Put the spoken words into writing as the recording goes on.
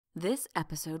This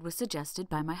episode was suggested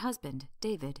by my husband,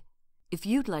 David. If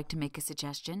you'd like to make a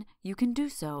suggestion, you can do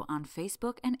so on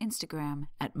Facebook and Instagram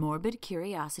at Morbid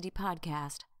Curiosity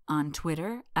Podcast, on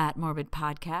Twitter at Morbid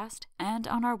Podcast, and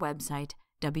on our website,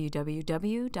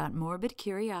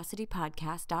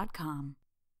 www.morbidcuriositypodcast.com.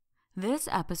 This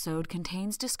episode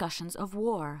contains discussions of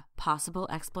war, possible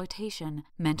exploitation,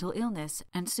 mental illness,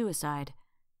 and suicide.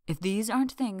 If these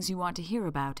aren't things you want to hear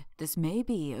about, this may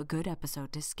be a good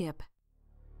episode to skip.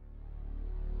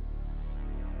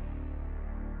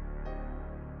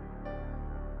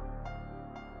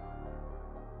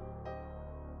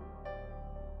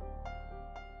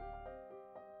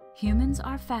 Humans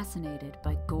are fascinated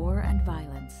by gore and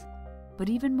violence, but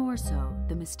even more so,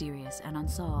 the mysterious and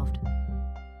unsolved.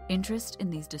 Interest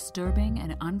in these disturbing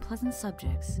and unpleasant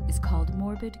subjects is called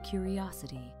morbid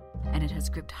curiosity, and it has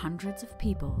gripped hundreds of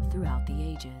people throughout the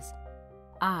ages.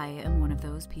 I am one of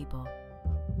those people.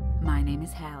 My name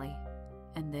is Hallie,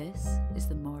 and this is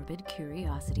the Morbid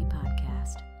Curiosity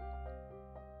Podcast.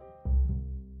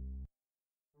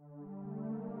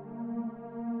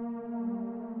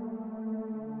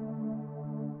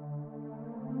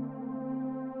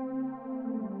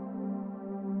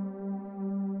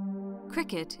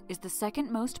 Cricket is the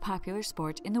second most popular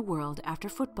sport in the world after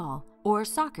football, or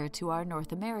soccer to our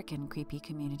North American creepy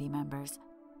community members.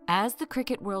 As the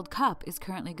Cricket World Cup is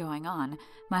currently going on,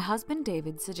 my husband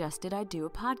David suggested I do a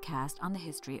podcast on the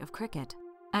history of cricket.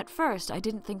 At first, I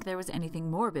didn't think there was anything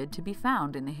morbid to be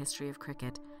found in the history of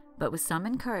cricket, but with some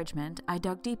encouragement, I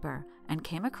dug deeper and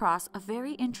came across a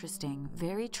very interesting,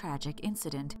 very tragic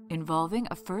incident involving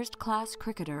a first-class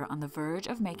cricketer on the verge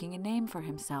of making a name for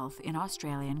himself in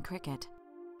Australian cricket.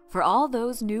 For all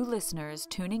those new listeners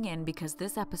tuning in because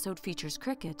this episode features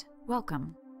cricket,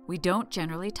 welcome. We don't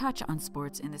generally touch on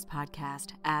sports in this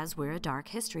podcast, as we're a dark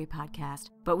history podcast,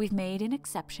 but we've made an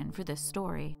exception for this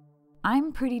story.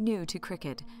 I'm pretty new to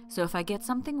cricket, so if I get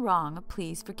something wrong,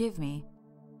 please forgive me.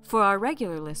 For our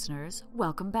regular listeners,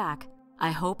 welcome back.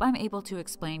 I hope I'm able to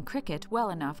explain cricket well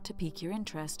enough to pique your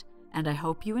interest, and I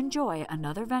hope you enjoy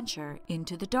another venture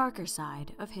into the darker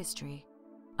side of history.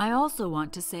 I also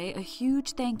want to say a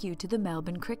huge thank you to the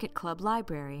Melbourne Cricket Club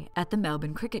Library at the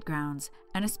Melbourne Cricket Grounds,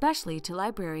 and especially to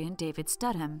librarian David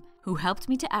Studham, who helped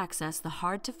me to access the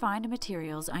hard-to-find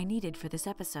materials I needed for this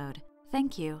episode.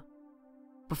 Thank you.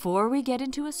 Before we get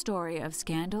into a story of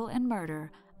scandal and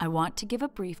murder, I want to give a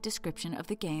brief description of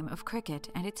the game of cricket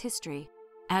and its history.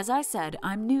 As I said,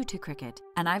 I'm new to cricket,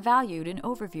 and I valued an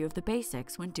overview of the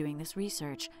basics when doing this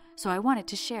research, so I wanted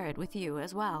to share it with you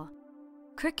as well.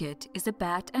 Cricket is a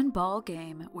bat and ball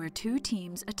game where two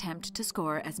teams attempt to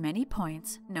score as many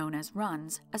points, known as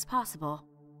runs, as possible.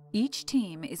 Each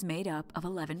team is made up of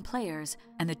 11 players,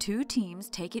 and the two teams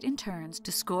take it in turns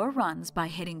to score runs by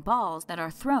hitting balls that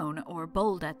are thrown or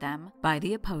bowled at them by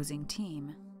the opposing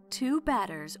team. Two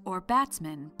batters or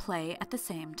batsmen play at the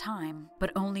same time,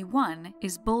 but only one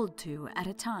is bowled to at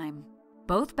a time.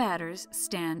 Both batters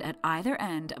stand at either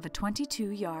end of a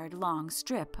 22-yard long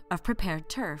strip of prepared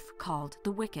turf called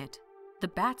the wicket. The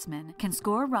batsmen can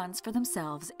score runs for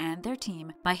themselves and their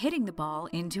team by hitting the ball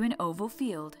into an oval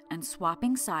field and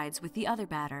swapping sides with the other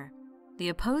batter. The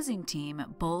opposing team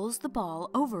bowls the ball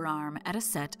overarm at a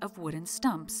set of wooden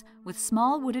stumps with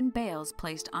small wooden bales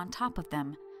placed on top of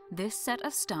them. This set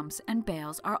of stumps and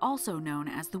bales are also known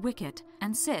as the wicket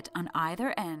and sit on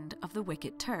either end of the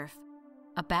wicket turf.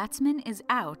 A batsman is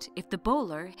out if the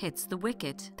bowler hits the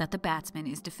wicket that the batsman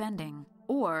is defending,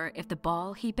 or if the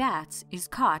ball he bats is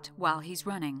caught while he's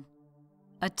running.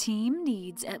 A team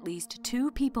needs at least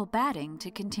 2 people batting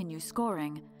to continue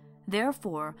scoring.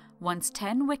 Therefore, once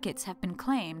 10 wickets have been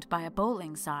claimed by a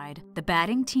bowling side, the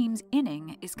batting team's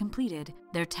inning is completed.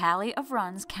 Their tally of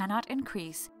runs cannot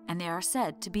increase, and they are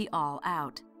said to be all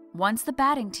out. Once the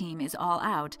batting team is all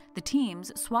out, the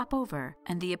teams swap over,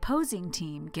 and the opposing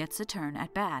team gets a turn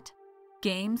at bat.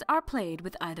 Games are played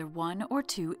with either 1 or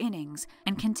 2 innings,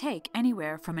 and can take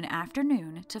anywhere from an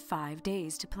afternoon to 5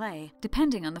 days to play,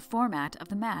 depending on the format of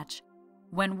the match.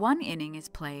 When 1 inning is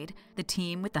played, the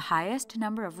team with the highest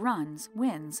number of runs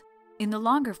wins. In the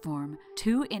longer form,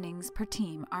 2 innings per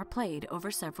team are played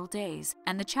over several days,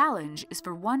 and the challenge is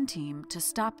for one team to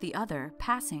stop the other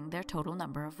passing their total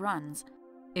number of runs.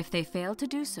 If they fail to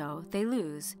do so, they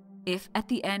lose. If at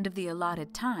the end of the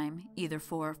allotted time, either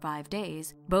 4 or 5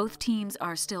 days, both teams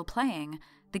are still playing,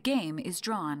 the game is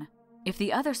drawn. If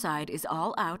the other side is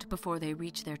all out before they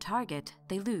reach their target,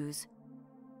 they lose.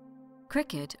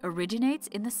 Cricket originates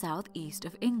in the southeast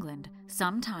of England,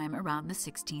 sometime around the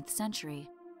 16th century.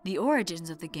 The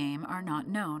origins of the game are not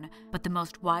known, but the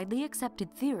most widely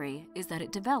accepted theory is that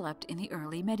it developed in the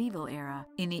early medieval era,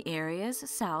 in the areas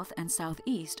south and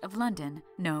southeast of London,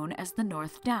 known as the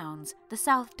North Downs, the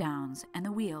South Downs, and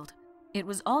the Weald. It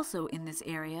was also in this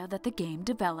area that the game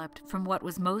developed from what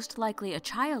was most likely a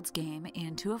child's game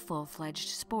into a full-fledged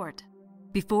sport.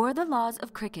 Before the laws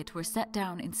of cricket were set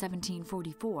down in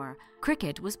 1744,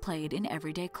 cricket was played in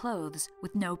everyday clothes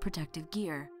with no protective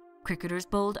gear. Cricketers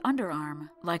bowled underarm,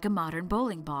 like a modern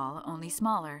bowling ball, only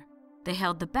smaller. They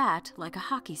held the bat like a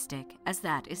hockey stick, as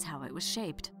that is how it was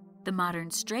shaped. The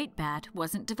modern straight bat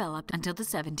wasn't developed until the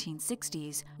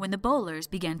 1760s, when the bowlers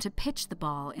began to pitch the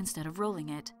ball instead of rolling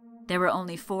it. There were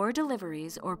only 4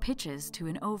 deliveries or pitches to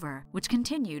an over, which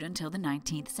continued until the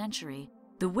 19th century.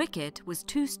 The wicket was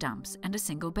 2 stumps and a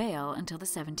single bail until the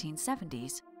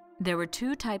 1770s. There were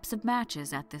 2 types of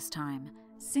matches at this time: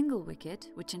 single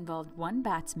wicket, which involved 1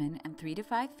 batsman and 3 to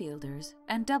 5 fielders,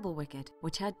 and double wicket,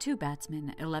 which had 2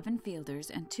 batsmen, 11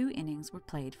 fielders, and 2 innings were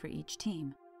played for each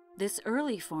team. This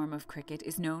early form of cricket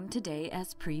is known today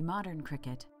as pre-modern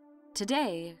cricket.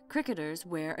 Today, cricketers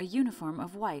wear a uniform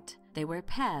of white, they wear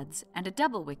pads, and a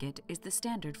double wicket is the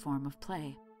standard form of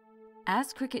play.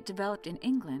 As cricket developed in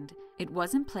England, it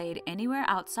wasn't played anywhere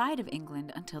outside of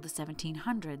England until the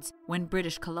 1700s, when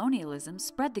British colonialism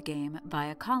spread the game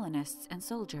via colonists and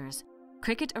soldiers.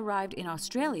 Cricket arrived in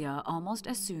Australia almost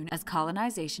as soon as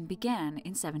colonization began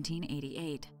in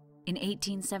 1788. In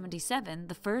 1877,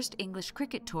 the first English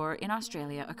cricket tour in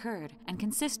Australia occurred and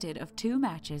consisted of 2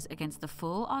 matches against the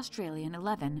full Australian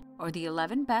 11, or the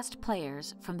 11 best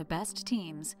players from the best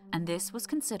teams, and this was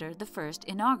considered the first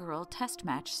inaugural Test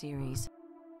match series.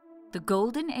 The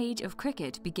golden age of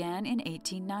cricket began in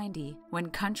 1890, when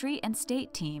country and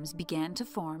state teams began to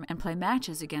form and play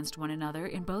matches against one another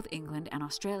in both England and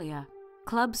Australia.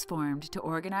 Clubs formed to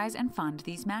organize and fund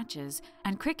these matches,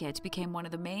 and cricket became one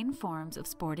of the main forms of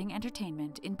sporting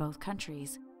entertainment in both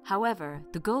countries. However,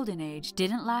 the Golden Age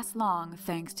didn't last long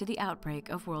thanks to the outbreak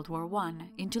of World War I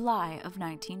in July of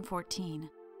 1914.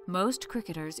 Most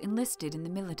cricketers enlisted in the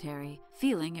military,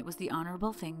 feeling it was the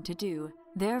honorable thing to do.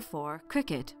 Therefore,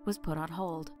 cricket was put on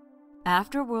hold.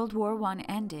 After World War I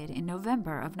ended in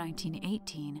November of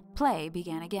 1918, play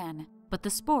began again. But the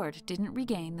sport didn't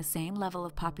regain the same level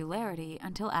of popularity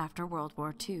until after World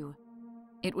War II.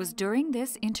 It was during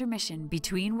this intermission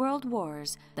between world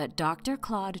wars that Dr.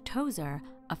 Claude Tozer,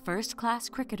 a first-class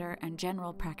cricketer and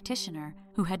general practitioner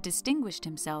who had distinguished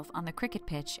himself on the cricket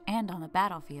pitch and on the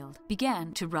battlefield,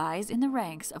 began to rise in the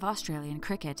ranks of Australian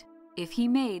cricket. If he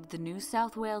made the New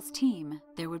South Wales team,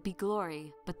 there would be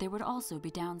glory, but there would also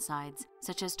be downsides,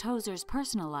 such as Tozer's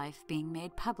personal life being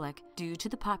made public due to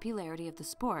the popularity of the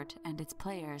sport and its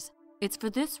players. It's for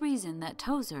this reason that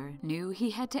Tozer knew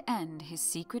he had to end his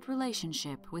secret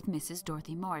relationship with Mrs.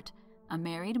 Dorothy Mort, a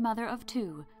married mother of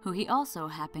 2, who he also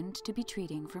happened to be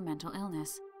treating for mental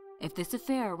illness. If this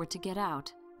affair were to get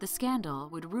out, the scandal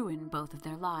would ruin both of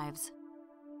their lives.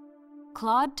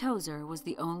 Claude Tozer was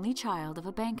the only child of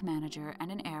a bank manager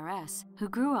and an heiress who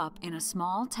grew up in a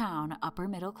small-town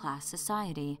upper-middle-class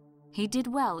society. He did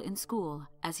well in school,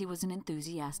 as he was an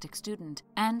enthusiastic student,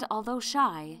 and although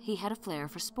shy, he had a flair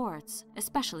for sports,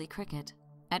 especially cricket.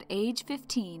 At age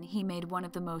 15, he made one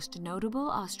of the most notable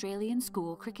Australian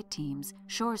school cricket teams,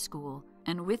 Shore School,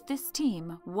 and with this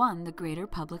team won the Greater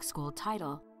Public School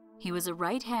title. He was a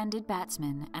right-handed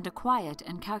batsman and a quiet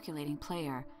and calculating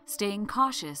player, staying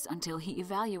cautious until he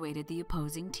evaluated the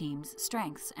opposing team's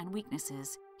strengths and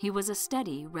weaknesses. He was a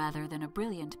steady rather than a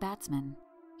brilliant batsman.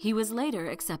 He was later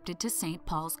accepted to St.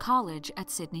 Paul's College at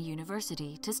Sydney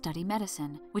University to study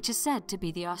medicine, which is said to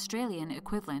be the Australian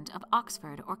equivalent of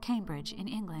Oxford or Cambridge in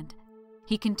England.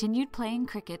 He continued playing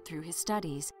cricket through his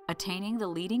studies, attaining the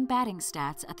leading batting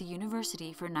stats at the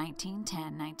university for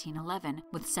 1910-1911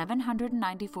 with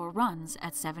 794 runs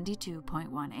at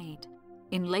 72.18.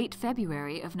 In late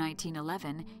February of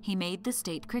 1911, he made the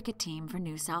state cricket team for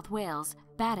New South Wales,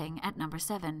 batting at number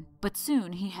 7, but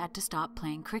soon he had to stop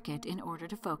playing cricket in order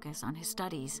to focus on his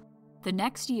studies. The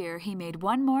next year, he made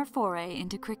one more foray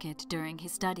into cricket during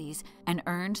his studies and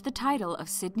earned the title of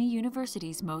Sydney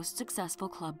University's most successful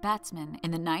club batsman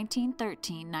in the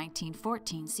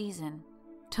 1913-1914 season.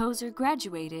 Tozer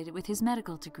graduated with his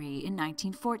medical degree in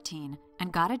 1914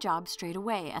 and got a job straight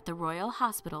away at the Royal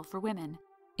Hospital for Women.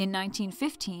 In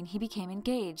 1915, he became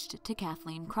engaged to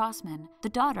Kathleen Crossman, the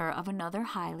daughter of another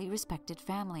highly respected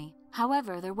family.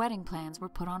 However, their wedding plans were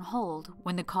put on hold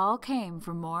when the call came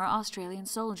for more Australian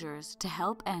soldiers to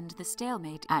help end the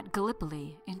stalemate at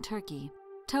Gallipoli in Turkey.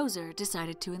 Tozer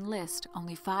decided to enlist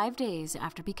only 5 days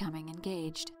after becoming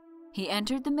engaged. He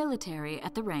entered the military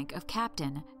at the rank of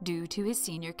captain due to his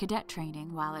senior cadet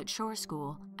training while at shore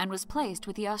school, and was placed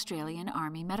with the Australian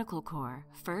Army Medical Corps,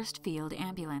 1st Field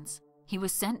Ambulance. He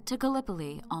was sent to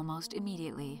Gallipoli almost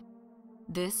immediately.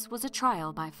 This was a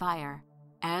trial by fire.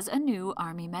 As a new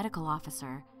Army medical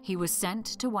officer, he was sent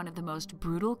to one of the most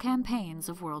brutal campaigns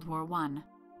of World War I.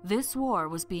 This war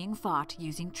was being fought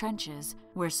using trenches,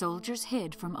 where soldiers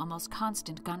hid from almost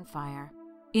constant gunfire.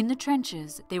 In the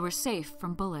trenches, they were safe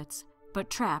from bullets, but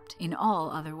trapped in all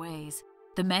other ways.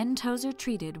 The men Tozer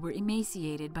treated were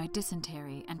emaciated by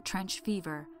dysentery and trench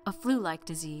fever, a flu-like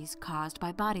disease caused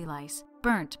by body lice,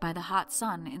 burnt by the hot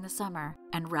sun in the summer,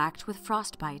 and racked with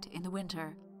frostbite in the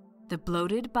winter. The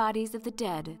bloated bodies of the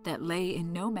dead that lay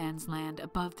in no man's land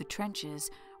above the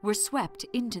trenches were swept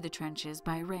into the trenches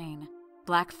by rain.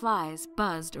 Black flies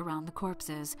buzzed around the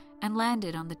corpses and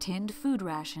landed on the tinned food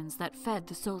rations that fed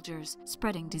the soldiers,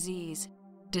 spreading disease.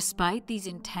 Despite these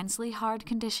intensely hard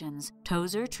conditions,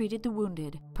 Tozer treated the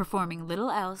wounded, performing little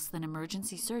else than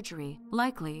emergency surgery,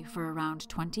 likely for around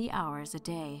 20 hours a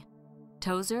day.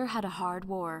 Tozer had a hard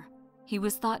war. He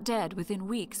was thought dead within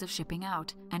weeks of shipping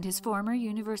out, and his former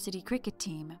university cricket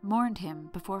team mourned him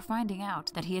before finding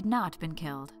out that he had not been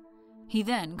killed. He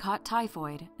then caught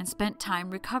typhoid and spent time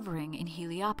recovering in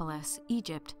Heliopolis,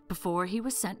 Egypt, before he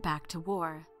was sent back to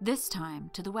war, this time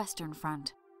to the Western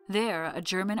Front. There, a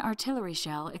German artillery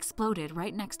shell exploded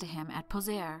right next to him at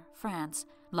Pozères, France,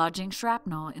 lodging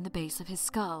shrapnel in the base of his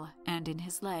skull and in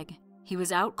his leg. He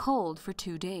was out cold for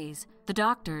 2 days, the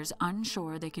doctors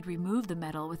unsure they could remove the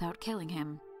metal without killing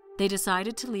him. They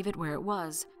decided to leave it where it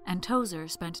was, and Tozer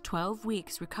spent 12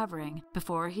 weeks recovering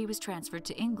before he was transferred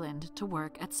to England to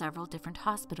work at several different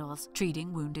hospitals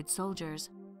treating wounded soldiers.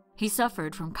 He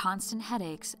suffered from constant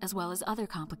headaches as well as other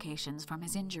complications from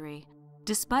his injury.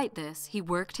 Despite this, he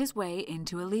worked his way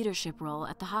into a leadership role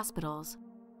at the hospitals.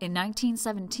 In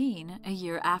 1917, a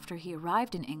year after he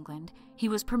arrived in England, he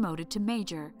was promoted to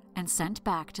major and sent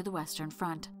back to the Western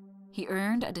Front. He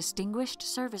earned a Distinguished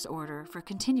Service Order for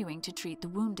continuing to treat the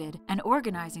wounded and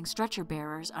organizing stretcher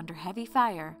bearers under heavy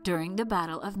fire during the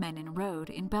Battle of Menin Road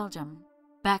in Belgium.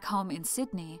 Back home in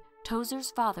Sydney,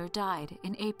 Tozer's father died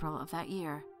in April of that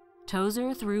year.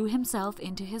 Tozer threw himself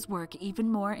into his work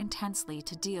even more intensely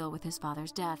to deal with his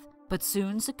father's death, but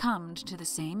soon succumbed to the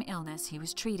same illness he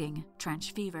was treating,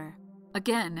 trench fever.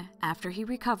 Again, after he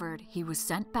recovered, he was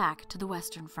sent back to the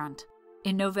Western Front.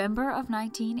 In November of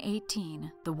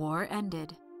 1918, the war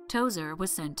ended. Tozer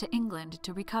was sent to England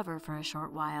to recover for a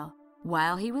short while.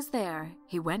 While he was there,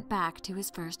 he went back to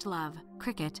his first love,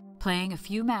 cricket, playing a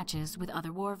few matches with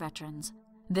other war veterans.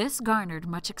 This garnered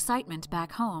much excitement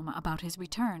back home about his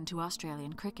return to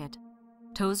Australian cricket.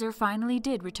 Tozer finally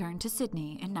did return to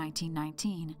Sydney in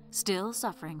 1919, still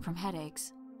suffering from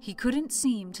headaches. He couldn't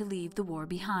seem to leave the war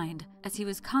behind, as he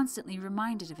was constantly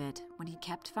reminded of it when he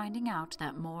kept finding out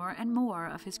that more and more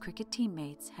of his cricket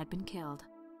teammates had been killed.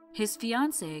 His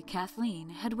fiancée, Kathleen,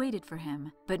 had waited for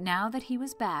him, but now that he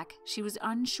was back, she was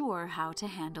unsure how to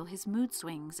handle his mood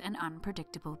swings and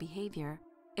unpredictable behavior.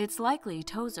 It's likely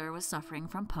Tozer was suffering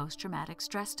from post-traumatic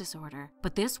stress disorder,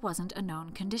 but this wasn't a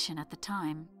known condition at the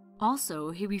time. Also,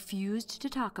 he refused to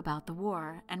talk about the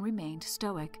war and remained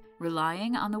stoic,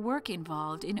 relying on the work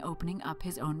involved in opening up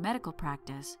his own medical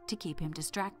practice to keep him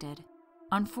distracted.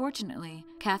 Unfortunately,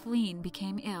 Kathleen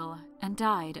became ill and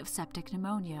died of septic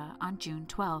pneumonia on June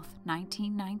 12,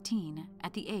 1919,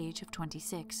 at the age of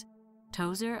 26.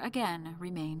 Tozer again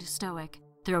remained stoic,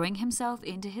 throwing himself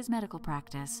into his medical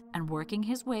practice and working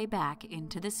his way back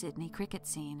into the Sydney cricket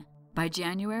scene. By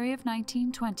January of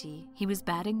 1920, he was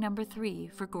batting number 3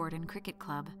 for Gordon Cricket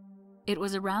Club. It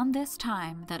was around this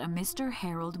time that a Mr.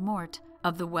 Harold Mort,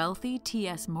 of the wealthy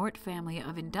T.S. Mort family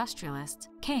of industrialists,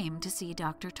 came to see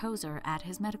Dr. Tozer at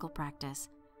his medical practice.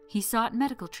 He sought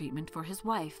medical treatment for his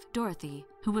wife, Dorothy,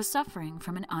 who was suffering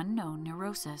from an unknown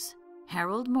neurosis.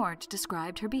 Harold Mort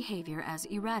described her behavior as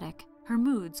erratic, her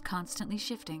moods constantly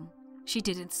shifting. She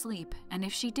didn't sleep, and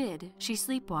if she did, she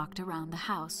sleepwalked around the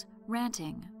house,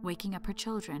 ranting, waking up her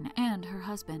children and her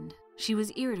husband. She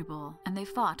was irritable, and they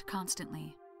fought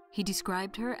constantly. He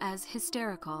described her as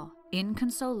hysterical,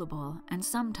 inconsolable, and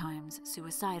sometimes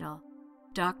suicidal.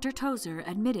 Dr. Tozer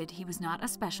admitted he was not a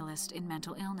specialist in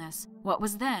mental illness, what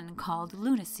was then called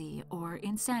lunacy or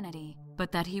insanity,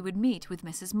 but that he would meet with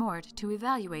Mrs. Mort to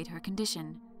evaluate her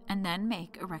condition and then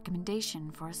make a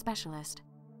recommendation for a specialist.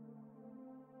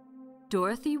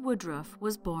 Dorothy Woodruff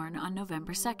was born on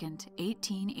November 2,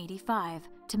 1885,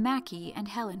 to Mackie and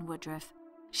Helen Woodruff.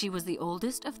 She was the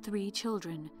oldest of 3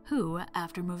 children who,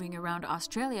 after moving around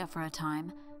Australia for a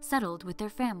time, settled with their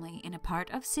family in a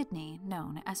part of Sydney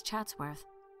known as Chatsworth.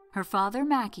 Her father,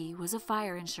 Mackie, was a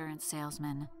fire insurance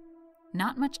salesman.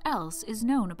 Not much else is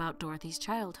known about Dorothy's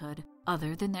childhood,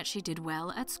 other than that she did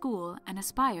well at school and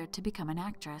aspired to become an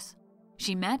actress.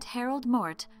 She met Harold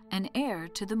Mort, an heir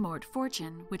to the Mort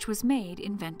fortune, which was made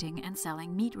inventing and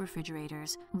selling meat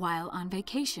refrigerators, while on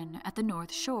vacation at the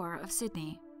North Shore of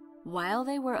Sydney. While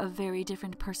they were of very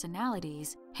different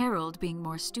personalities, Harold being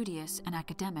more studious and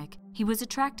academic, he was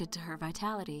attracted to her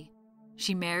vitality.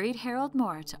 She married Harold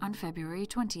Mort on February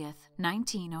 20th,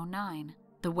 1909.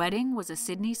 The wedding was a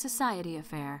Sydney society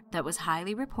affair that was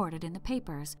highly reported in the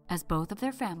papers, as both of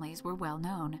their families were well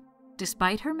known.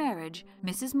 Despite her marriage,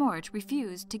 Mrs. Mort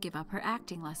refused to give up her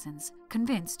acting lessons,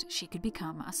 convinced she could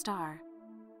become a star.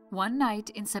 One night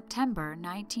in September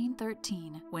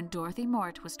 1913, when Dorothy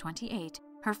Mort was 28,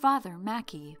 her father,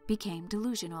 Mackie, became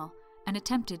delusional and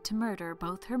attempted to murder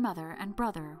both her mother and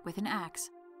brother with an axe.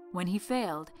 When he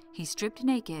failed, he stripped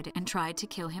naked and tried to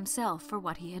kill himself for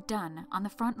what he had done on the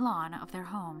front lawn of their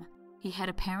home. He had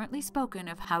apparently spoken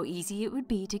of how easy it would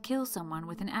be to kill someone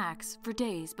with an axe for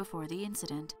days before the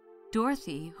incident.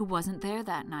 Dorothy, who wasn't there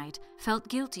that night, felt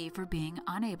guilty for being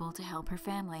unable to help her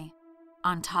family.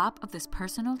 On top of this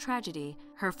personal tragedy,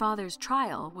 her father's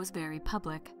trial was very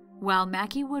public. While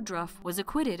Mackie Woodruff was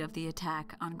acquitted of the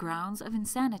attack on grounds of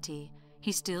insanity,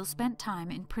 he still spent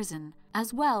time in prison,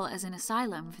 as well as an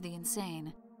asylum for the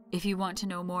insane. If you want to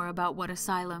know more about what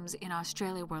asylums in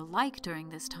Australia were like during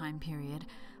this time period,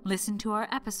 listen to our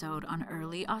episode on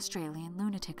early Australian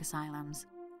lunatic asylums.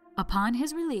 Upon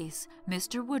his release,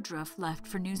 Mr. Woodruff left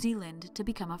for New Zealand to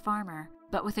become a farmer,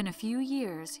 but within a few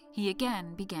years, he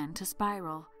again began to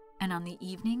spiral, and on the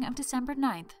evening of December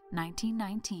 9th,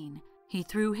 1919, he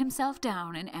threw himself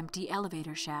down an empty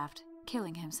elevator shaft,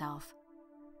 killing himself.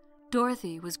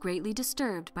 Dorothy was greatly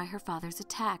disturbed by her father's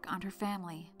attack on her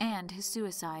family and his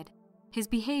suicide. His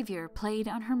behavior played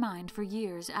on her mind for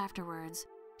years afterwards.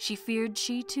 She feared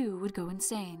she too would go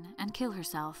insane and kill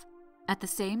herself. At the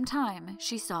same time,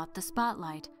 she sought the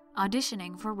spotlight,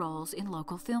 auditioning for roles in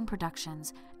local film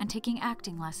productions and taking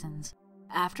acting lessons.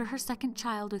 After her second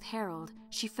child with Harold,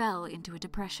 she fell into a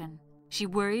depression. She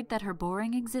worried that her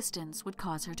boring existence would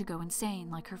cause her to go insane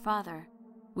like her father.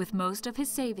 With most of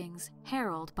his savings,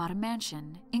 Harold bought a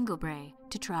mansion, Inglebray,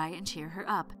 to try and cheer her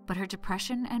up, but her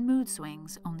depression and mood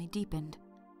swings only deepened.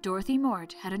 Dorothy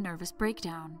Mort had a nervous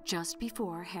breakdown just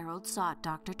before Harold sought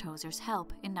Dr. Tozer's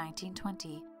help in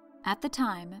 1920. At the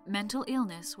time, mental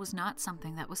illness was not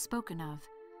something that was spoken of.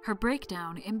 Her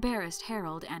breakdown embarrassed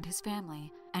Harold and his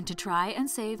family, and to try and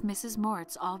save Mrs.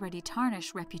 Mort's already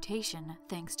tarnished reputation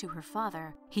thanks to her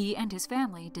father, he and his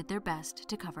family did their best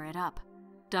to cover it up.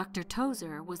 Dr.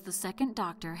 Tozer was the second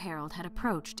doctor Harold had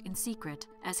approached in secret,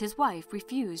 as his wife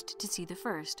refused to see the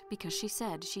first because she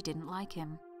said she didn't like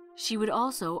him. She would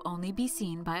also only be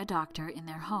seen by a doctor in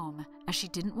their home, as she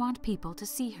didn't want people to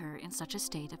see her in such a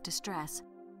state of distress.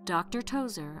 Dr.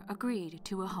 Tozer agreed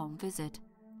to a home visit.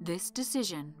 This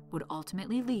decision would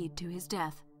ultimately lead to his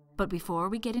death. But before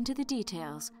we get into the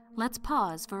details, let's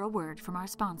pause for a word from our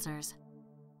sponsors.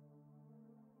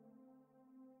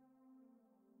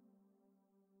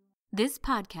 This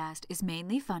podcast is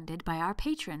mainly funded by our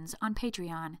patrons on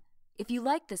Patreon. If you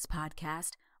like this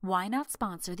podcast, why not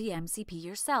sponsor the MCP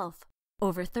yourself?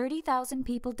 Over 30,000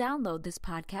 people download this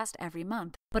podcast every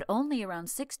month, but only around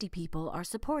 60 people are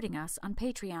supporting us on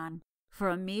Patreon. For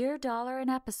a mere $1 an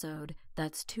episode,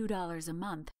 that's $2 a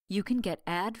month, you can get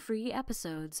ad-free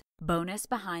episodes, bonus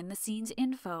behind-the-scenes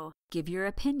info, give your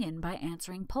opinion by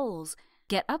answering polls,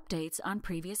 get updates on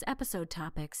previous episode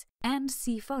topics, and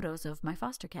see photos of my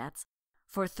foster cats.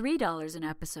 For $3 an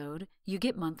episode, you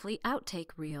get monthly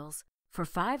outtake reels. For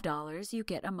 $5, you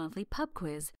get a monthly pub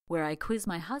quiz, where I quiz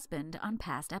my husband on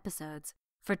past episodes.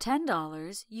 For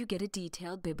 $10, you get a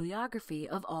detailed bibliography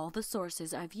of all the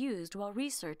sources I've used while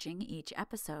researching each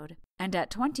episode. And at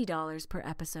 $20 per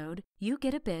episode, you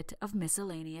get a bit of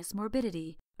miscellaneous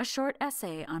morbidity, a short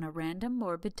essay on a random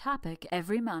morbid topic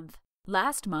every month.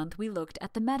 Last month, we looked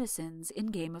at the medicines in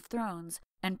Game of Thrones,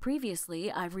 and previously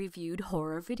I've reviewed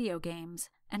horror video games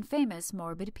and famous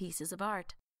morbid pieces of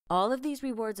art. All of these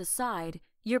rewards aside,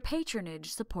 your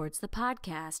patronage supports the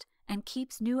podcast and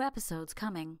keeps new episodes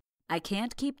coming. I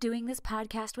can't keep doing this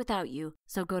podcast without you,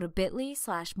 so go to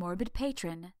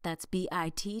bit.ly/morbidpatron, that's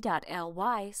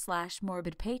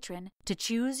bit.ly/morbidpatron, to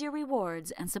choose your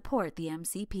rewards and support the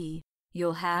MCP.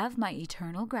 You'll have my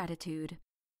eternal gratitude.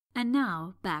 And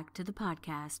now, back to the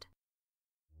podcast.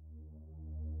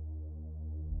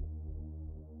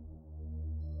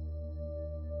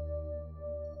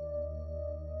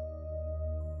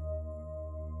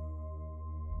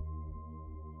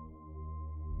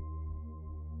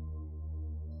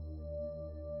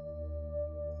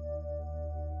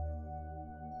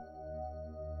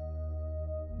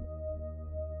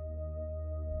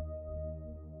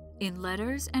 In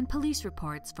letters and police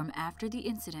reports from after the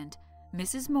incident,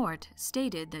 Mrs. Mort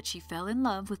stated that she fell in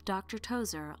love with Dr.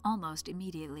 Tozer almost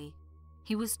immediately.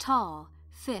 He was tall,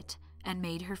 fit, and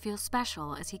made her feel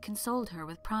special as he consoled her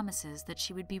with promises that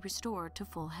she would be restored to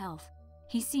full health.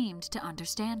 He seemed to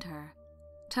understand her.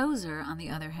 Tozer, on the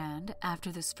other hand,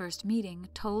 after this first meeting,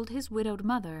 told his widowed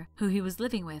mother, who he was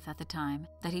living with at the time,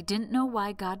 that he didn't know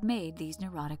why God made these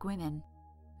neurotic women.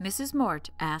 Mrs.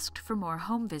 Mort asked for more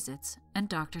home visits, and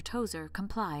Dr. Tozer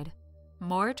complied.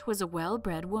 Mort was a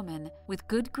well-bred woman with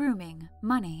good grooming,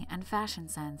 money, and fashion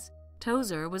sense.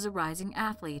 Tozer was a rising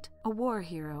athlete, a war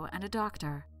hero, and a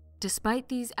doctor. Despite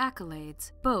these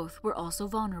accolades, both were also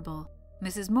vulnerable.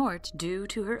 Mrs. Mort due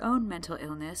to her own mental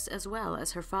illness as well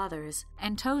as her father's,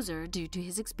 and Tozer due to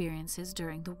his experiences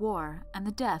during the war and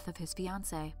the death of his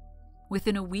fiancée.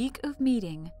 Within a week of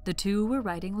meeting, the two were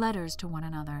writing letters to one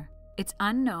another. It's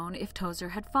unknown if Tozer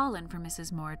had fallen for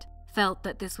Mrs. Mort, felt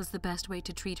that this was the best way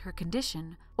to treat her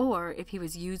condition, or if he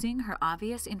was using her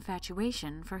obvious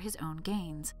infatuation for his own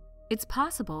gains. It's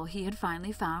possible he had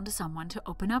finally found someone to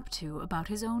open up to about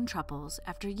his own troubles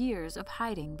after years of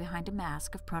hiding behind a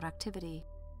mask of productivity.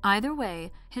 Either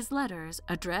way, his letters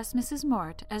address Mrs.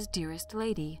 Mort as Dearest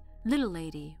Lady, Little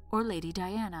Lady, or Lady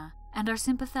Diana, and are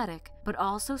sympathetic but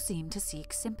also seem to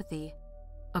seek sympathy.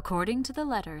 According to the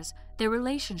letters, their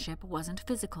relationship wasn't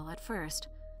physical at first.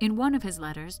 In one of his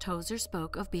letters, Tozer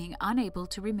spoke of being unable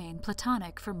to remain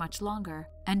platonic for much longer,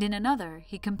 and in another,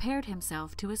 he compared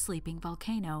himself to a sleeping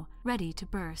volcano, ready to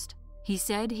burst. He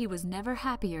said he was never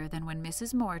happier than when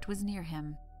Mrs. Mort was near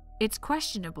him. It's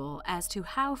questionable as to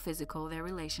how physical their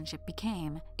relationship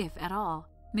became, if at all.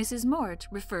 Mrs. Mort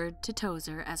referred to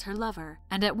Tozer as her lover,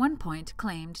 and at one point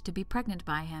claimed to be pregnant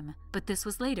by him, but this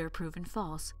was later proven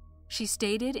false. She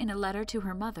stated in a letter to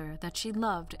her mother that she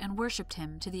loved and worshipped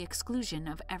him to the exclusion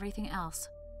of everything else.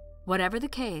 Whatever the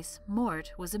case,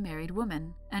 Mort was a married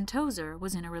woman, and Tozer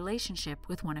was in a relationship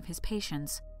with one of his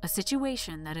patients, a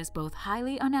situation that is both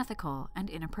highly unethical and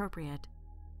inappropriate.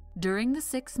 During the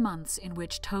 6 months in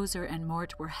which Tozer and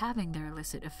Mort were having their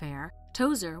illicit affair,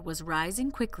 Tozer was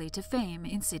rising quickly to fame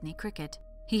in Sydney cricket.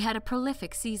 He had a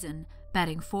prolific season,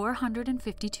 batting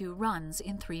 452 runs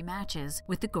in 3 matches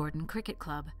with the Gordon Cricket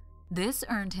Club. This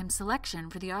earned him selection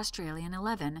for the Australian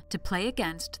 11 to play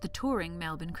against the touring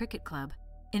Melbourne Cricket Club.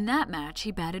 In that match,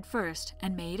 he batted first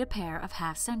and made a pair of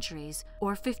half-centuries,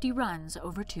 or 50 runs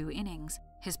over 2 innings.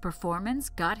 His performance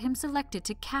got him selected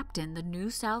to captain the New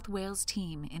South Wales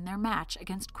team in their match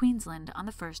against Queensland on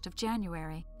the 1st of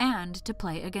January, and to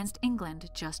play against England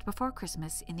just before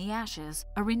Christmas in the Ashes,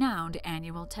 a renowned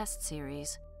annual test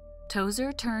series.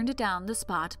 Tozer turned down the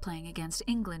spot playing against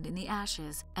England in the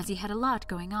Ashes, as he had a lot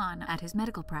going on at his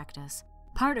medical practice.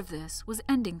 Part of this was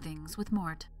ending things with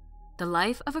Mort. The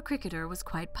life of a cricketer was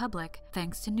quite public,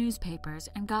 thanks to newspapers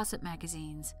and gossip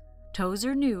magazines.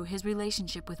 Tozer knew his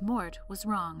relationship with Mort was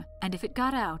wrong, and if it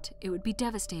got out, it would be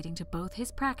devastating to both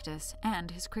his practice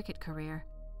and his cricket career.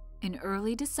 In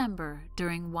early December,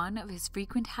 during one of his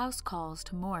frequent house calls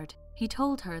to Mort, he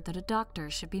told her that a doctor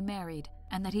should be married,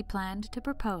 and that he planned to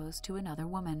propose to another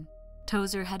woman.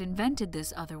 Tozer had invented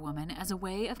this other woman as a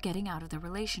way of getting out of the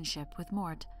relationship with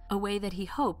Mort, a way that he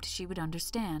hoped she would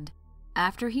understand.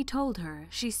 After he told her,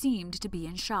 she seemed to be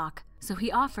in shock, so he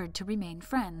offered to remain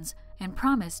friends and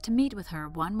promised to meet with her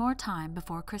one more time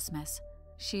before Christmas.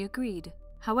 She agreed.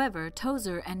 However,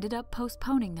 Tozer ended up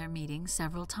postponing their meeting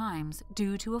several times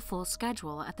due to a full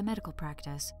schedule at the medical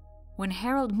practice. When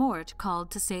Harold Mort called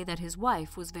to say that his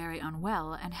wife was very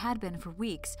unwell and had been for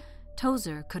weeks,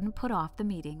 Tozer couldn't put off the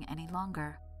meeting any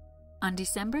longer. On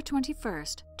December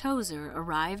 21st, Tozer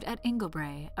arrived at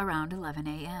Inglebray around 11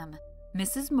 a.m.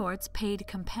 Mrs. Mort's paid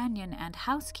companion and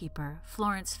housekeeper,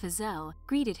 Florence Fizell,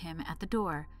 greeted him at the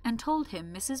door and told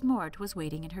him Mrs. Mort was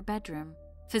waiting in her bedroom.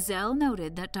 Fizell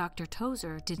noted that Dr.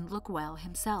 Tozer didn't look well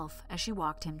himself as she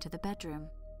walked him to the bedroom.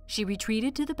 She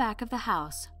retreated to the back of the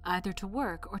house, either to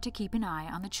work or to keep an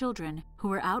eye on the children, who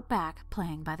were out back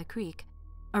playing by the creek.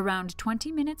 Around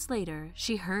 20 minutes later,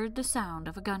 she heard the sound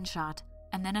of a gunshot,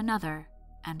 and then another,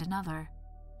 and another.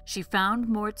 She found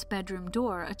Mort's bedroom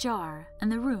door ajar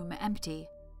and the room empty.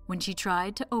 When she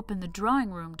tried to open the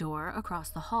drawing room door across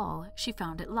the hall, she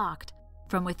found it locked.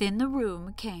 From within the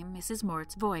room came Mrs.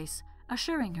 Mort's voice,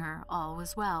 assuring her all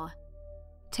was well.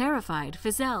 Terrified,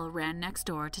 Fizell ran next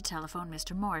door to telephone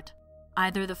Mr. Mort.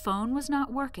 Either the phone was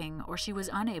not working or she was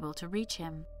unable to reach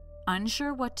him.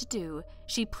 Unsure what to do,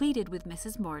 she pleaded with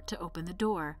Mrs. Mort to open the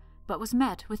door, but was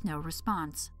met with no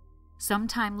response. Some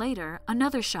time later,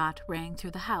 another shot rang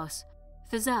through the house.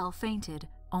 Fizell fainted,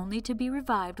 only to be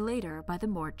revived later by the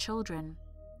Mort children.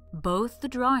 Both the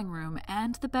drawing room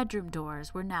and the bedroom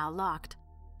doors were now locked.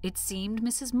 It seemed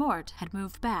Mrs. Mort had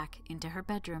moved back into her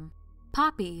bedroom.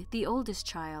 Poppy, the oldest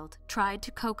child, tried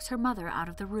to coax her mother out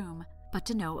of the room, but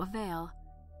to no avail.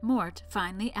 Mort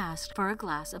finally asked for a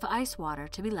glass of ice water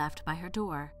to be left by her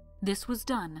door. This was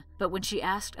done, but when she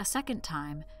asked a second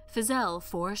time, Fizelle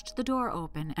forced the door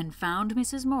open and found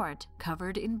Mrs. Mort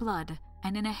covered in blood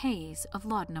and in a haze of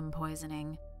laudanum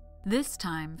poisoning. This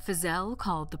time, Fizelle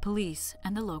called the police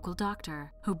and the local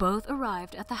doctor, who both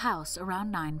arrived at the house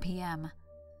around 9 p.m.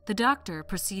 The doctor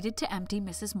proceeded to empty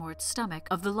Mrs. Mort's stomach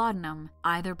of the laudanum,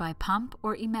 either by pump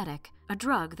or emetic, a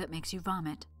drug that makes you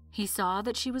vomit. He saw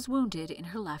that she was wounded in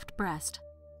her left breast.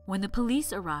 When the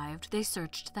police arrived, they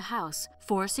searched the house,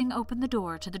 forcing open the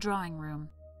door to the drawing room.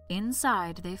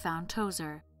 Inside, they found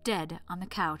Tozer, dead on the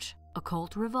couch, a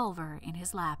Colt revolver in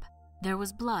his lap. There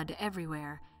was blood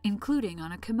everywhere, including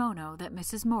on a kimono that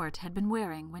Mrs. Mort had been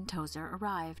wearing when Tozer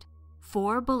arrived.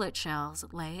 4 bullet shells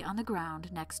lay on the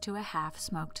ground next to a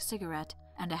half-smoked cigarette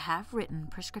and a half-written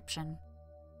prescription.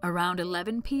 Around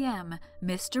 11 p.m.,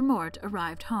 Mr. Mort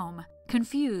arrived home,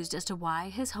 confused as to why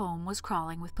his home was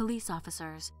crawling with police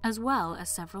officers, as well as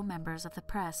several members of the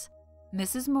press.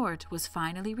 Mrs. Mort was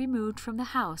finally removed from the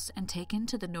house and taken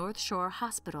to the North Shore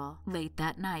Hospital late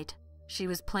that night. She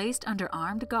was placed under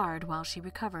armed guard while she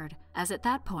recovered, as at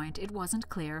that point it wasn't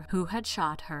clear who had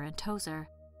shot her and Tozer.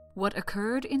 What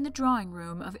occurred in the drawing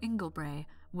room of Inglebray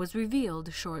was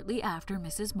revealed shortly after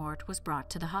Mrs. Mort was brought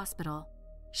to the hospital.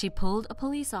 She pulled a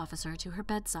police officer to her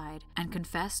bedside and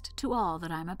confessed to all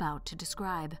that I'm about to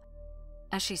describe.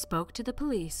 As she spoke to the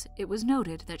police, it was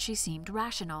noted that she seemed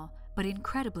rational, but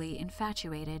incredibly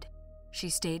infatuated. She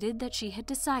stated that she had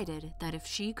decided that if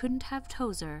she couldn't have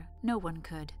Tozer, no one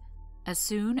could. As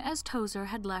soon as Tozer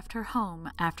had left her home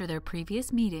after their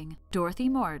previous meeting, Dorothy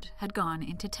Mort had gone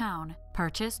into town,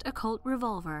 purchased a Colt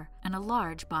revolver and a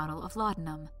large bottle of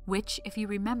laudanum, which, if you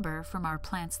remember from our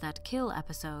Plants That Kill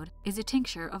episode, is a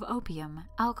tincture of opium,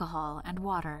 alcohol, and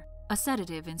water, a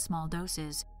sedative in small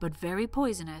doses, but very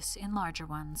poisonous in larger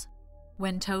ones.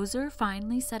 When Tozer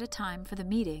finally set a time for the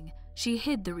meeting, she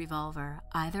hid the revolver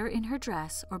either in her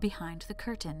dress or behind the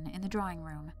curtain in the drawing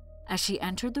room. As she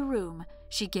entered the room,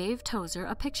 she gave Tozer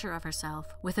a picture of herself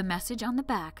with a message on the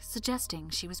back suggesting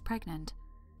she was pregnant.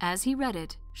 As he read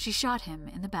it, she shot him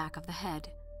in the back of the head.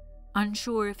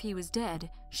 Unsure if he was dead,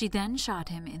 she then shot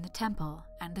him in the temple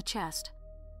and the chest.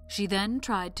 She then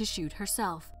tried to shoot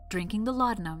herself, drinking the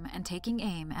laudanum and taking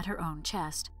aim at her own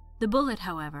chest. The bullet,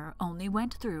 however, only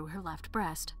went through her left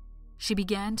breast. She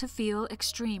began to feel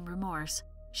extreme remorse.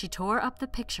 She tore up the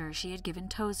picture she had given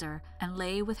Tozer and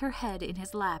lay with her head in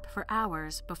his lap for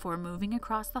hours before moving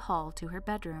across the hall to her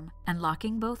bedroom and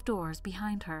locking both doors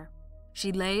behind her.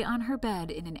 She lay on her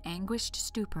bed in an anguished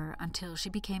stupor until she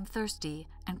became thirsty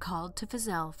and called to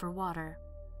Fizelle for water.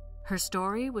 Her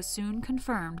story was soon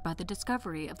confirmed by the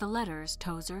discovery of the letters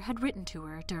Tozer had written to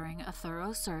her during a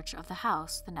thorough search of the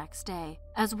house the next day,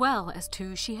 as well as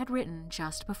 2 she had written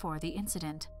just before the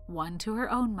incident, one to her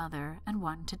own mother and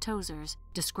one to Tozer's,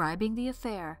 describing the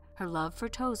affair, her love for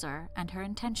Tozer, and her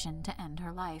intention to end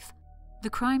her life. The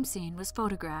crime scene was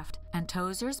photographed, and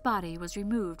Tozer's body was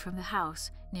removed from the house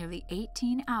nearly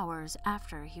 18 hours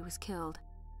after he was killed.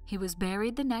 He was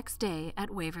buried the next day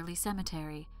at Waverly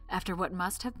Cemetery, after what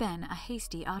must have been a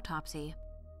hasty autopsy.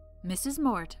 Mrs.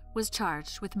 Mort was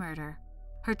charged with murder.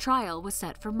 Her trial was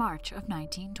set for March of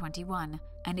 1921,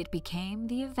 and it became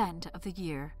the event of the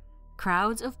year.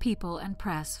 Crowds of people and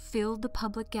press filled the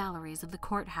public galleries of the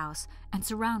courthouse and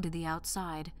surrounded the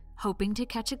outside, hoping to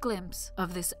catch a glimpse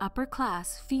of this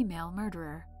upper-class female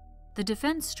murderer. The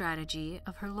defense strategy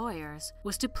of her lawyers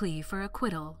was to plea for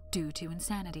acquittal due to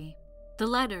insanity. The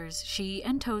letters she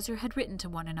and Tozer had written to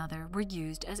one another were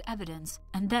used as evidence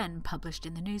and then published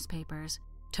in the newspapers.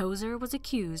 Tozer was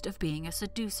accused of being a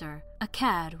seducer, a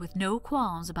cad with no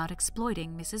qualms about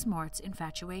exploiting Mrs. Mort's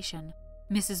infatuation.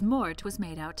 Mrs. Mort was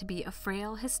made out to be a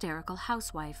frail, hysterical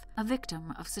housewife, a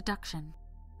victim of seduction.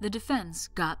 The defense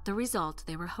got the result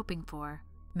they were hoping for.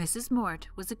 Mrs. Mort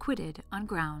was acquitted on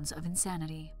grounds of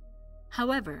insanity.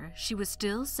 However, she was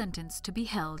still sentenced to be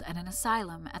held at an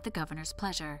asylum at the governor's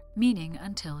pleasure, meaning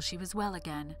until she was well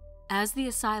again. As the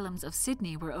asylums of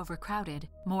Sydney were overcrowded,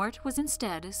 Mort was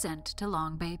instead sent to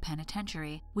Long Bay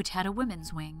Penitentiary, which had a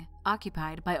women's wing,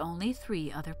 occupied by only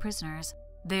 3 other prisoners.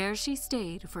 There she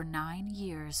stayed for 9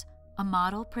 years, a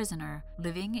model prisoner,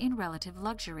 living in relative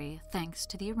luxury thanks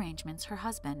to the arrangements her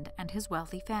husband and his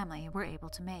wealthy family were able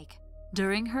to make.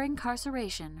 During her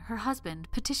incarceration, her husband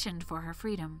petitioned for her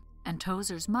freedom, and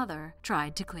Tozer's mother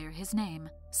tried to clear his name,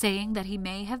 saying that he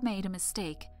may have made a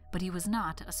mistake, but he was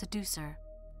not a seducer.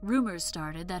 Rumors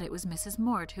started that it was Mrs.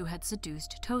 Mort who had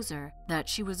seduced Tozer, that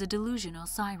she was a delusional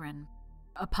siren.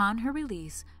 Upon her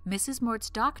release, Mrs. Mort's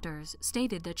doctors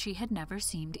stated that she had never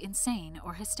seemed insane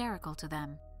or hysterical to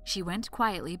them. She went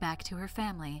quietly back to her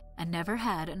family and never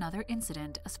had another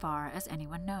incident as far as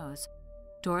anyone knows.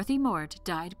 Dorothy Mort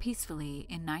died peacefully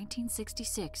in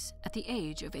 1966 at the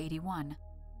age of 81.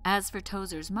 As for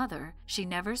Tozer's mother, she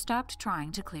never stopped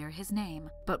trying to clear his name,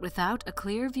 but without a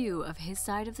clear view of his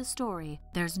side of the story,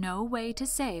 there's no way to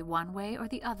say one way or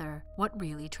the other what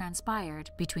really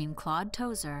transpired between Claude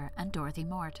Tozer and Dorothy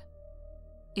Mort.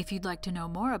 If you'd like to know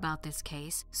more about this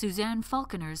case, Suzanne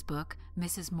Falconer's book,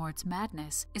 Mrs. Mort's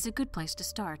Madness, is a good place to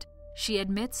start. She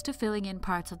admits to filling in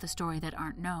parts of the story that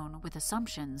aren't known with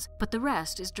assumptions, but the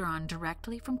rest is drawn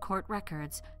directly from court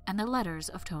records and the letters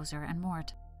of Tozer and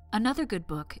Mort. Another good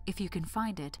book, if you can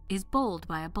find it, is Bowled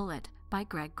by a Bullet by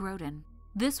Greg Groden.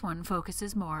 This one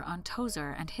focuses more on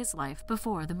Tozer and his life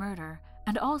before the murder,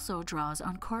 and also draws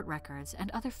on court records and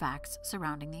other facts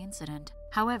surrounding the incident.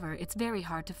 However, it's very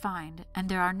hard to find, and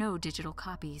there are no digital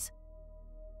copies.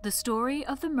 The story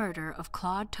of the murder of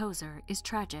Claude Tozer is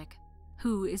tragic.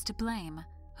 Who is to blame?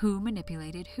 Who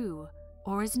manipulated who?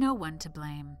 Or is no one to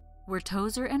blame? Were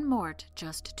Tozer and Mort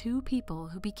just two people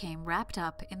who became wrapped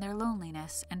up in their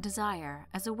loneliness and desire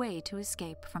as a way to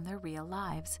escape from their real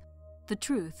lives? The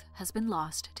truth has been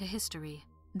lost to history.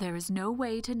 There is no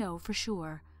way to know for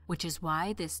sure, which is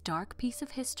why this dark piece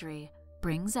of history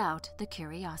brings out the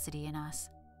curiosity in us.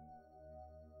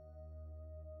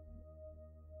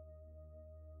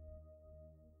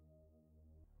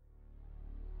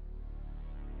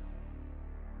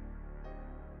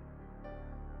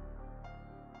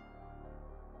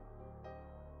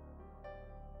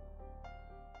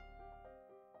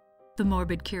 The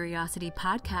Morbid Curiosity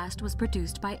podcast was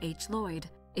produced by H. Lloyd.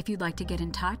 If you'd like to get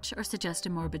in touch or suggest a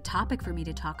morbid topic for me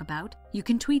to talk about, you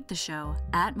can tweet the show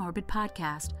 @Morbid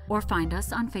Podcast or find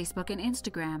us on Facebook and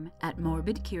Instagram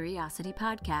 @Morbid Curiosity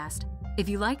Podcast. If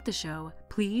you like the show,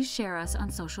 please share us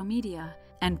on social media.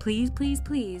 And please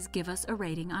give us a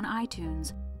rating on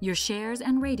iTunes. Your shares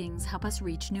and ratings help us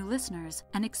reach new listeners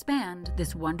and expand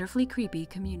this wonderfully creepy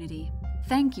community.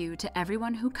 Thank you to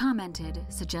everyone who commented,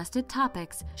 suggested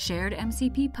topics, shared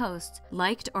MCP posts,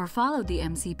 liked or followed the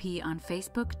MCP on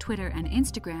Facebook, Twitter, and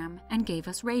Instagram, and gave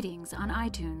us ratings on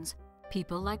iTunes.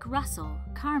 People like Russell,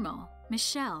 Carmel,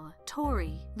 Michelle,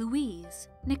 Tori, Louise,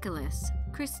 Nicholas,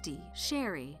 Christy,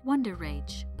 Sherry, Wonder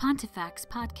Rage, Pontifax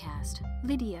Podcast,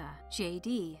 Lydia,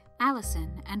 JD,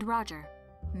 Allison, and Roger.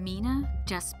 Mina,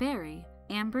 Jasperi,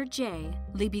 Amber J,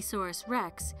 Libysaurus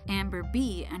Rex, Amber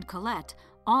B, and Colette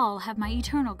all have my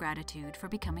eternal gratitude for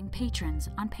becoming patrons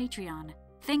on Patreon.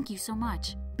 Thank you so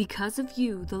much. Because of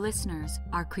you, the listeners,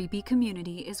 our creepy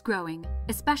community is growing,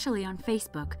 especially on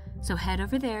Facebook, so head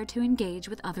over there to engage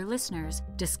with other listeners,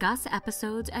 discuss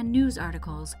episodes and news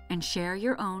articles, and share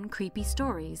your own creepy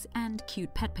stories and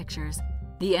cute pet pictures.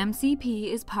 The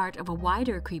MCP is part of a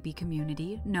wider creepy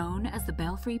community known as the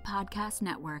Belfry Podcast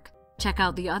Network. Check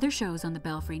out the other shows on the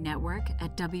Belfry Network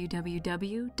at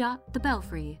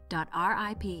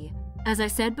www.thebelfry.rip. As I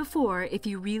said before, if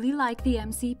you really like the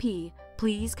MCP,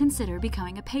 please consider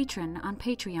becoming a patron on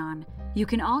Patreon. You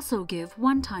can also give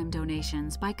one-time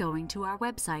donations by going to our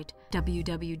website,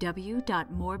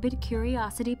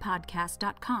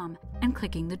 www.morbidcuriositypodcast.com, and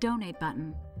clicking the donate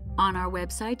button. On our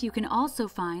website, you can also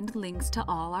find links to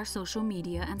all our social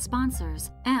media and sponsors,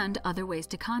 and other ways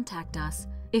to contact us.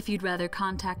 If you'd rather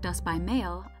contact us by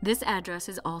mail, this address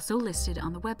is also listed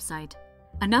on the website.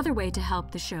 Another way to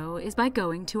help the show is by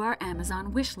going to our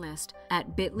Amazon wish list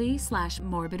at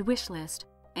bit.ly/morbidwishlist.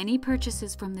 Any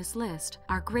purchases from this list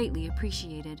are greatly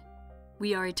appreciated.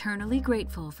 We are eternally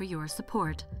grateful for your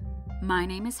support. My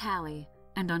name is Hallie,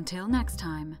 and until next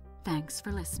time, thanks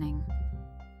for listening.